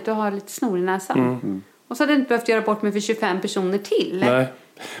 du märker du har lite snor i näsan. Och så hade jag inte behövt göra bort mig för 25 personer till. Nej,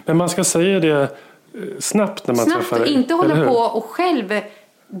 men man ska säga det snabbt när man träffar dig. Inte hålla på och själv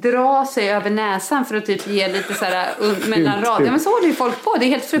dra sig över näsan för att typ ge lite så här mellan rader. Men så håller ju folk på. Det är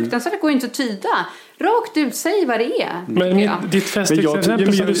helt fruktansvärt, det går ju inte att tyda. Rakt ut, säg vad det är. Men ditt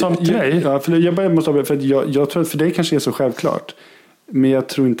festexempel som du sa till mig. Ja, för jag måste för jag tror att för dig kanske är så självklart. Men jag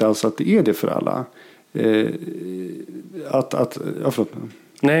tror inte alls att det är det för alla.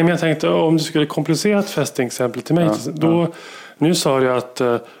 Nej, men jag tänkte om du skulle komplicera ett fästingexempel till mig. Nu sa du att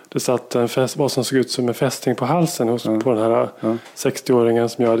det satt vad som såg ut som en fästing på halsen på den här 60-åringen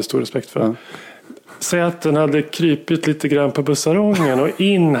som jag hade stor respekt för. Säg att den hade krypit lite grann på bussarongen och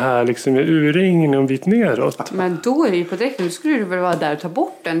in här liksom i urringen och en bit neråt. Men då är det ju på direkt, nu skulle du väl vara där och ta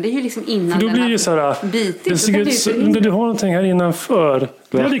bort den. Det är ju liksom innan för då blir det så här, bitit. Du har någonting här innanför.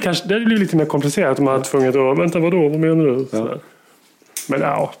 Det blir lite mer komplicerat om man hade tvunget att vänta, vadå? Vad menar du? Ja. Men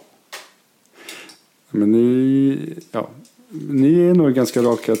ja. Men ni är nog ganska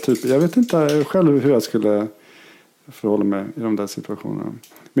raka typer. Jag vet inte själv hur jag skulle förhålla mig i de där situationerna.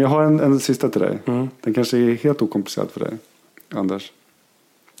 Men jag har en sista till dig. Den kanske är helt okomplicerad för dig, Anders.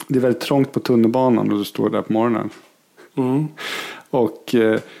 Det är väldigt trångt på tunnelbanan och du står där på morgonen. Och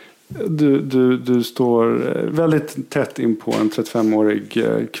du står väldigt tätt in på en 35-årig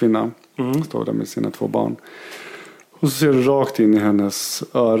kvinna. Står där med sina 2 barn. Och så ser du rakt in i hennes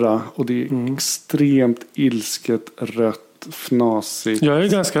öra. Och det är extremt ilsket, rött, fnasigt. Jag är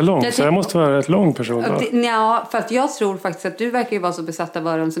ganska lång, så jag måste vara en rätt lång person. Ja, för att jag tror faktiskt att du verkar ju vara så besatt av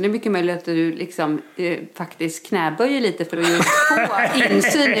öron. Så det är mycket möjligt att du liksom faktiskt knäböjer lite för att just få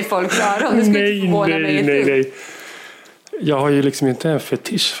insyn i folks öron. Det skulle inte förvåna mig. Nej. Jag har ju liksom inte en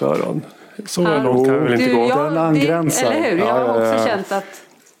fetisch för öron. Så långt kan jag väl inte gå. Det eller hur? Jag har också känt att...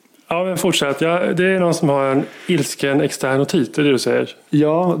 Ja, men fortsätt. Det är någon som har en ilsken extern otit, det är det du säger?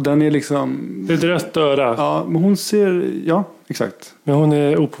 Ja, den är liksom... Det är ett rött öra. Ja, men hon ser... Ja, exakt. Men hon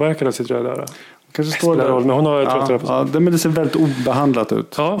är opåverkad av sitt röda öra. Kanske står där. Men hon har ett rött öra på sig. Ja, men det ser väldigt obehandlat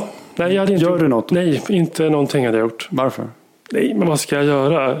ut. Ja. Nej, jag hade inte... Gör du något? Nej, inte någonting hade jag gjort. Varför? Nej, men vad ska jag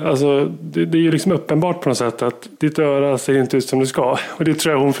göra? Alltså, det är ju liksom uppenbart på något sätt att ditt öra ser inte ut som det ska. Och det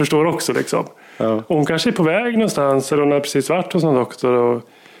tror jag hon förstår också liksom. Ja. Och hon kanske är på väg någonstans eller hon har precis varit hos någon doktor och...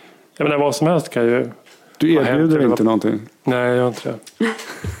 Jag menar, vad som helst kan ju... Du erbjuder inte någonting? Nej, jag gör inte det.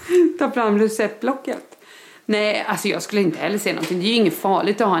 Ta fram Lucette-blocket. Nej, alltså jag skulle inte heller se någonting. Det är ju inget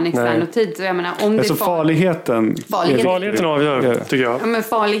farligt att ha en extern tid. Så jag menar, om alltså det är farligheten avgör, tycker jag. Ja, men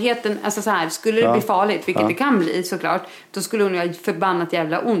farligheten, alltså så här, skulle det bli farligt, vilket det kan bli såklart, då skulle hon ju ha förbannat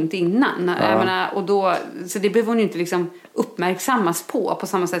jävla ont innan. Jag menar, och då, så det behöver hon ju inte liksom uppmärksammas på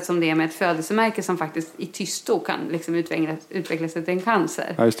samma sätt som det är med ett födelsemärke som faktiskt i tysto kan liksom utvecklas till en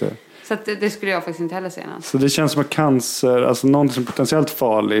cancer. Ja, just det. Så att det skulle jag faktiskt inte heller säga. Så det känns som att cancer, alltså någonting som är potentiellt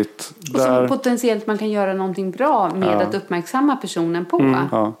farligt. Och som potentiellt man kan göra någonting bra med att uppmärksamma personen på.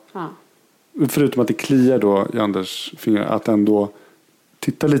 Ja. Förutom att det kliar då i Anders fingrar, att ändå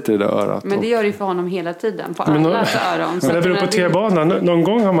titta lite i det örat. Men det gör det ju för honom hela tiden, på alla öron. Men det beror på T-banan. Någon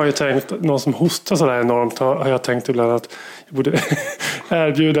gång har man ju tänkt, någon som hostar sådär enormt, har jag tänkt ibland att jag borde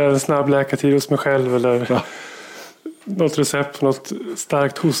erbjuda en snabb läkartid hos mig själv eller... Något recept, något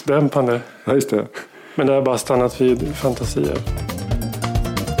starkt hostdämpande. Ja, just det. Men det har bara stannat vid fantasier.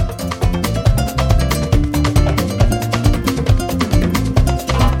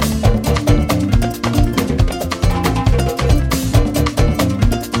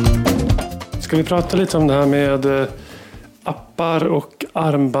 Ska vi prata lite om det här med appar och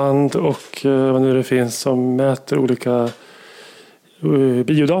armband och vad nu det finns som mäter olika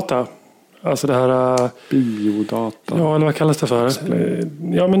biodata? Alltså det här... Biodata. Ja, eller vad kallas det för?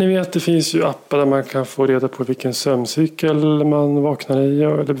 Ja, men ni vet, det finns ju appar där man kan få reda på vilken sömncykel man vaknar i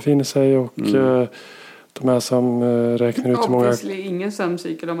eller befinner sig. Och de här som räknar ut hur många... Obviously ingen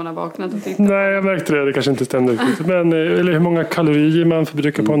sömncykel om man har vaknat och tittat. Nej, jag märkte det. Det kanske inte stämde riktigt. Men, eller hur många kalorier man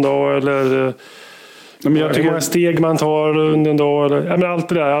förbrukar på en dag. Eller hur många steg man tar under en dag. Eller, allt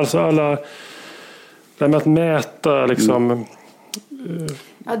det där. Alltså alla... Det med att mäta liksom...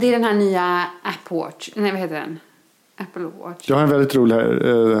 Ja, det är den här nya Apple Watch. Nej, vad heter den? Apple Watch. Jag har en väldigt rolig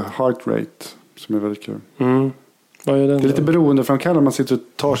heart rate som är väldigt kul. Vad är den? Det är lite beroendeframkallande. Man sitter och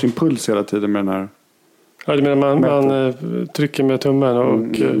tar sin puls hela tiden med den här. Ja, du menar man trycker med tummen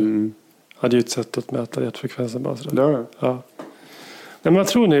och hade ju ett sätt att mäta hjärtfrekvensen bara sådär. Ja. Men vad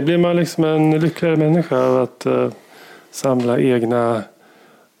tror ni? Blir man liksom en lyckligare människa av att samla egna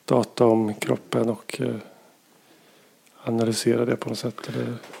data om kroppen och analysera det på något sätt? Eller?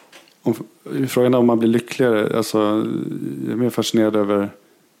 Frågan är om man blir lyckligare. Alltså, jag är mer fascinerad över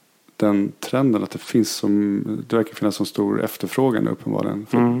den trenden att det verkar finnas en stor efterfrågan uppenbarligen.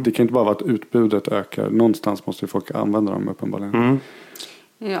 För det kan inte bara vara att utbudet ökar. Någonstans måste ju folk använda dem uppenbarligen.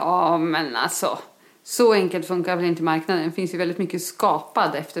 Ja, men alltså så enkelt funkar väl inte marknaden. Det finns ju väldigt mycket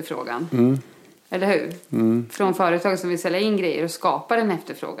skapad efterfrågan. Eller hur? Från företag som vill sälja in grejer och skapar en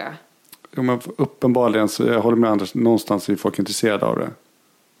efterfrågan. Ja, men uppenbarligen så jag håller med Anders. Någonstans är folk intresserade av det.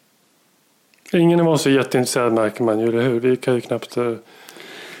 Ingen av oss är jätteintresserad, märker man ju, eller hur? Vi kan ju knappt...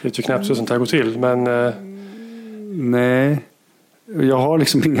 vet ju knappt hur sånt här går till, men... Nej, jag har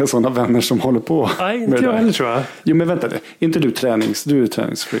liksom inga sådana vänner som håller på. Nej, inte jag heller tror jag. Jo, men vänta, inte du du är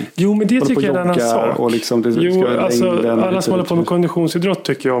träningsfreak. Jo, men det håller tycker jag är en annan sak. Och liksom alla som håller på med konditionsidrott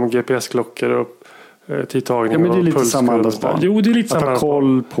tycker jag om GPS-klockor och tidtagning. Ja, men det är lite samma andagsbarn. Jo, det är lite samma. Att ha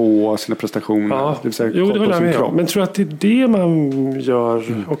koll på sina prestationer. Ja. Det vill säga, jo, det koll på sin kropp. Men tror att det är det man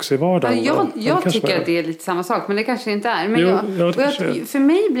gör också i vardagen? Jag tycker att det är lite samma sak, men det kanske inte är. Men för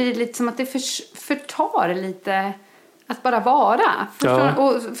mig blir det lite som att det förtar lite att bara vara.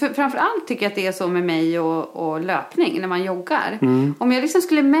 Framförallt tycker jag att det är så med mig och löpning när man joggar. Om jag liksom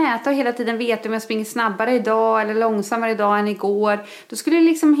skulle mäta och hela tiden veta om jag springer snabbare idag eller långsammare idag än igår, då skulle det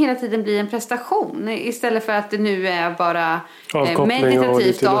liksom hela tiden bli en prestation istället för att det nu är bara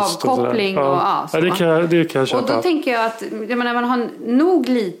meditativt avkoppling det kan jag köpa. Och då tänker jag att när man har nog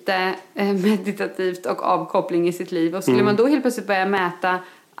lite meditativt och avkoppling i sitt liv och skulle man då helt plötsligt börja mäta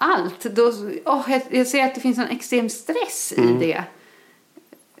allt, då, jag ser att det finns en extrem stress i det.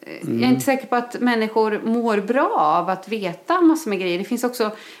 Jag är inte säker på att människor mår bra av att veta massor med grejer. Det finns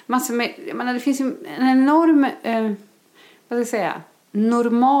också massor med, det finns en enorm vad ska jag säga,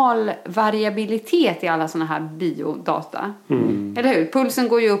 normal variabilitet i alla såna här biodata. Eller hur? Pulsen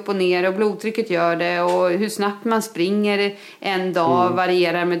går ju upp och ner och blodtrycket gör det, och hur snabbt man springer en dag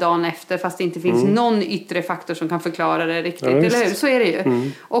varierar med dagen efter, fast det inte finns någon yttre faktor som kan förklara det riktigt. Eller hur? Så är det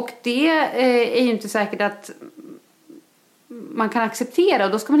ju. Och det är ju inte säkert att man kan acceptera,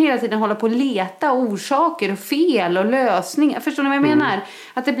 och då ska man hela tiden hålla på och leta orsaker och fel och lösningar. Förstår ni vad jag menar?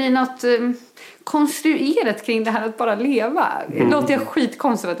 Att det blir något konstruerat kring det här att bara leva. Låter jag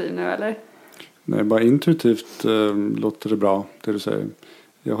skitkonservativ nu, eller? Nej, bara intuitivt låter det bra, det du säger.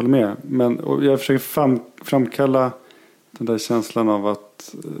 Jag håller med. Men jag försöker framkalla den där känslan av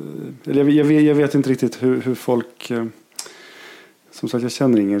att... jag vet inte riktigt hur folk... som sagt, jag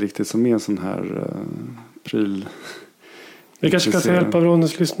känner ingen riktigt som är en sån här pryl... Vi kanske kan ta hjälp av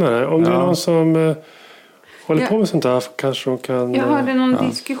Ronnes lyssnare. Om det är någon som håller på med sånt här, kanske de kan... Jag hörde någon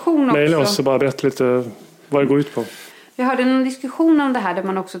diskussion också. Mejla oss och bara berätta lite vad det går ut på. Jag hörde någon diskussion om det här där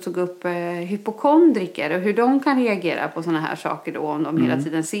man också tog upp hypokondriker och hur de kan reagera på såna här saker då, om de hela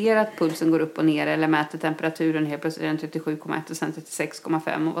tiden ser att pulsen går upp och ner eller mäter temperaturen helt plötsligt är den 37,1 och sen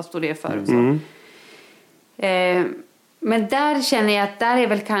 36,5 och vad står det för och så. Men där känner jag att där är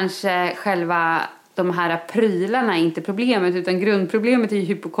väl kanske själva de här prylarna inte problemet, utan grundproblemet är ju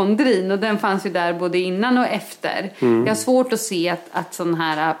hypokondrin, och den fanns ju där både innan och efter. Jag har svårt att se att sådana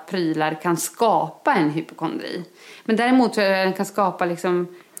här prylar kan skapa en hypokondri. Men däremot tror jag att den kan skapa liksom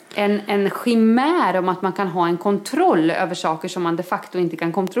en skimär om att man kan ha en kontroll över saker som man de facto inte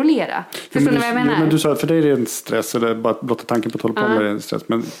kan kontrollera. Förstår ni vad jag menar? Men du sa att för dig är det en stress, eller bara blotta tanken på att hålla på med en stress.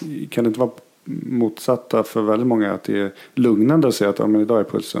 Men kan det inte vara motsatta för väldigt många, att det är lugnande att säga att men idag är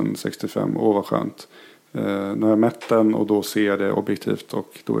pulsen 65, vad skönt. Nu har jag mätt den och då ser jag det objektivt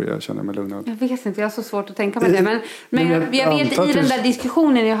och då känner jag mig lugnad. Jag vet inte, jag har så svårt att tänka mig det. Men jag vet i den där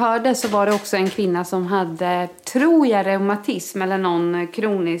diskussionen jag hörde så var det också en kvinna som hade, tror jag, reumatism eller någon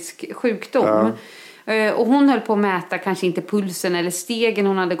kronisk sjukdom. Och hon höll på att mäta kanske inte pulsen eller stegen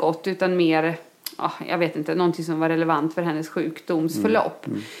hon hade gått, utan mer, jag vet inte, någonting som var relevant för hennes sjukdomsförlopp.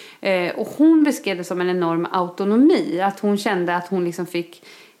 Och hon beskrev det som en enorm autonomi. Att hon kände att hon liksom fick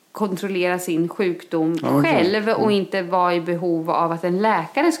kontrollera sin sjukdom själv och inte var i behov av att en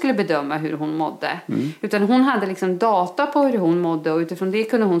läkare skulle bedöma hur hon mådde. Utan hon hade liksom data på hur hon mådde, och utifrån det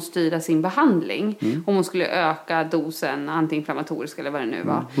kunde hon styra sin behandling. Om hon skulle öka dosen antiinflammatorisk eller vad det nu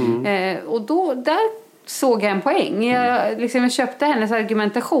var. Och då, där såg jag en poäng. Jag köpte hennes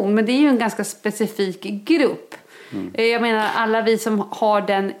argumentation, men det är ju en ganska specifik grupp. Jag menar alla vi som har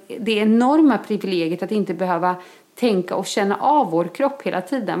det enorma privilegiet att inte behöva tänka och känna av vår kropp hela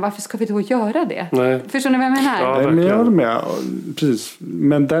tiden. Varför ska vi då göra det? Nej. Förstår ni vad jag menar? Ja, men jag håller med. Precis.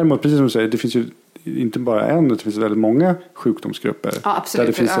 Men däremot, precis som du säger, det finns ju inte bara en, det finns väldigt många sjukdomsgrupper. Ja, absolut.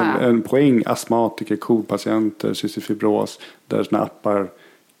 Där det finns en poäng, astmatiker, KOL-patienter, cystisk fibros, där såna appar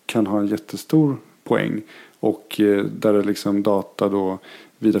kan ha en jättestor poäng. Och där det liksom data då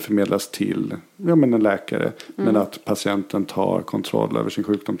vidareförmedlas till en läkare. Men att patienten tar kontroll över sin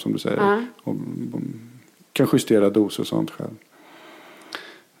sjukdom, som du säger. Och kan justera doser och sånt själv.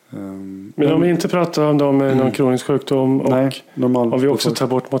 Men om vi inte pratar om dem med någon kronisk sjukdom och om vi också tar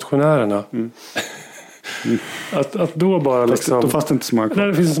bort motionärerna. Att då bara liksom... Då fanns det inte så många kvar. Nej,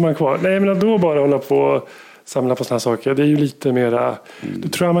 det finns inte så många kvar. Nej, men att då bara hålla på och samla på såna här saker. Det är ju lite mera... Då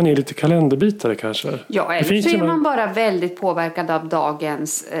tror jag man är lite kalenderbitare kanske. Ja, eller så är man bara väldigt påverkad av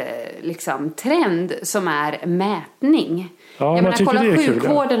dagens trend som är mätning. Ja, jag menar, kolla,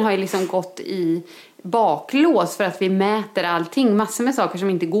 sjukvården kul, har ju liksom gått i baklås för att vi mäter allting. Massor med saker som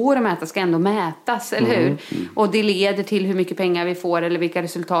inte går att mäta ska ändå mätas, eller hur? Och det leder till hur mycket pengar vi får eller vilka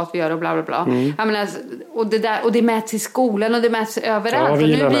resultat vi gör och bla bla bla. Jag menar, och det mäts i skolan och det mäts överallt. Och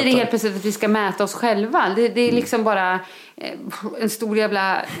nu blir det helt plötsligt att vi ska mäta oss själva. Det är liksom bara en stor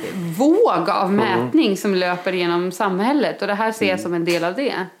jävla våg av mätning som löper genom samhället. Och det här ser jag som en del av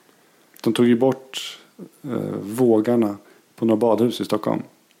det. De tog ju bort vågarna på några badhus i Stockholm.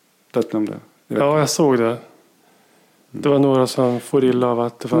 Det nämnde jag. Ja, jag såg det. Det var några som får illa av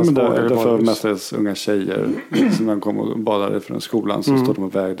att det fanns vågor i badhus. Därför mestadels unga tjejer som de kom och badade från skolan, så stod de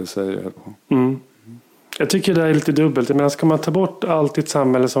och vägde sig. Jag tycker det är lite dubbelt. Men ska man ta bort allt i ett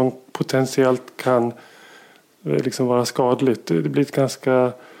samhälle som potentiellt kan liksom vara skadligt, det blir ett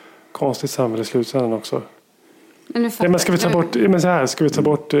ganska konstigt samhälle i slutändan också. Men ska vi ta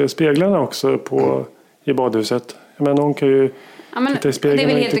bort speglarna också i badhuset? Men någon kan ju titta i spegeln. Det är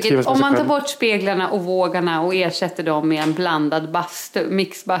väl helt okej. Om man tar bort speglarna och vågarna och ersätter dem med en blandad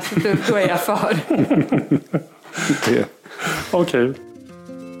mixbastu, då är jag för. Okej.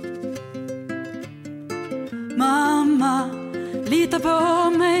 Mamma, lita på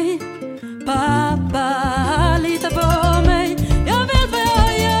mig. Pappa, lita på mig. Jag vet vad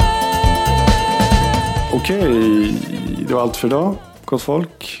jag gör. Okej, det var allt för idag, gott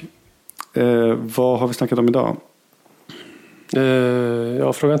folk. Vad har vi snackat om idag?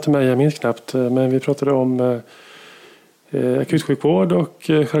 Jag frågar inte mig, jag minns knappt. Men vi pratade om akutsjukvård och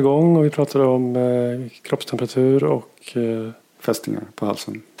jargong. Och vi pratade om kroppstemperatur och fästingar på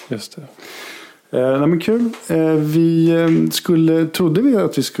halsen. Just det. Nej, men kul. Trodde vi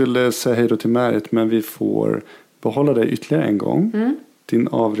att vi skulle säga hej då till Märit, men vi får behålla dig ytterligare en gång. Din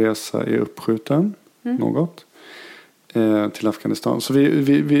avresa är uppskjuten något till Afghanistan. Så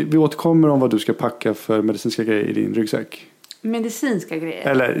vi återkommer om vad du ska packa för medicinska grejer i din ryggsäck. Medicinska grejer?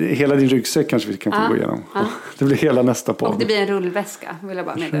 Eller hela din ryggsäck kanske vi kan få gå igenom. Det blir hela nästa podd. Och det blir en rullväska, vill jag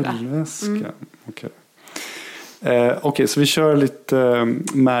bara meddela. Rullväska, okej, så vi kör lite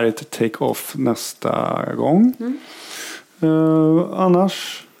Märit Take Off nästa gång.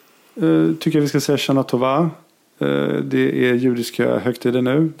 Annars tycker jag vi ska säga Shana Tova. Det är judiska högtider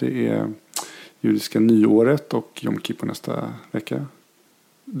nu. Det är judiska nyåret och Yom Kippur nästa vecka.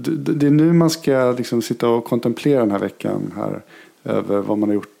 Det är nu man ska liksom sitta och kontemplera den här veckan här över vad man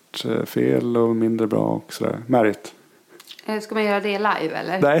har gjort fel och mindre bra och sådär. Märit. Ska man göra det live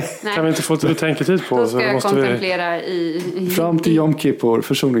eller? Nej. Kan vi inte få lite tänketid på? Då ska jag kontemplera fram till Yom Kippur,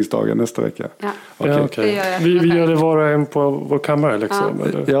 försoningsdagen nästa vecka. Ja. Okay. Vi gör det var och en på vår kammare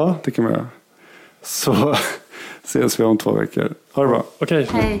liksom. Ja, det kan man göra. Så ses vi om 2 veckor. Ha det bra. Okej.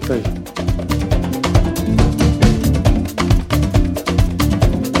 Hej.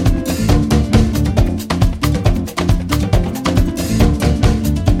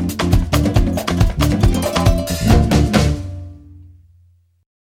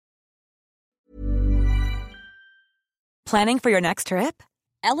 Planning for your next trip?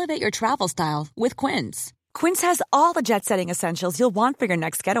 Elevate your travel style with Quince. Quince has all the jet-setting essentials you'll want for your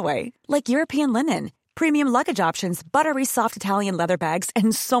next getaway, like European linen, premium luggage options, buttery soft Italian leather bags,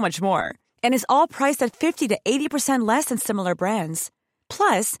 and so much more. And is all priced at 50 to 80% less than similar brands.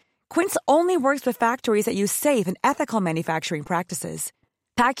 Plus, Quince only works with factories that use safe and ethical manufacturing practices.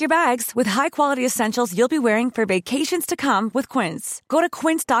 Pack your bags with high-quality essentials you'll be wearing for vacations to come with Quince. Go to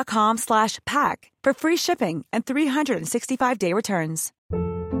quince.com/pack for free shipping and 365-day returns.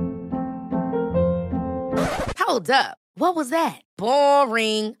 Hold up. What was that?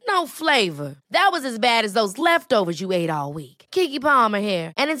 Boring. No flavor. That was as bad as those leftovers you ate all week. Keke Palmer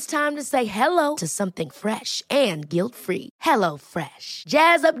here, and it's time to say hello to something fresh and guilt-free. Hello Fresh.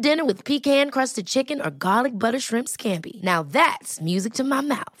 Jazz up dinner with pecan-crusted chicken or garlic butter shrimp scampi. Now that's music to my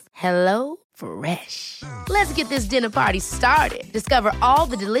mouth. Hello Fresh. Let's get this dinner party started. Discover all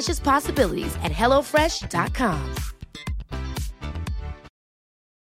the delicious possibilities at hellofresh.com.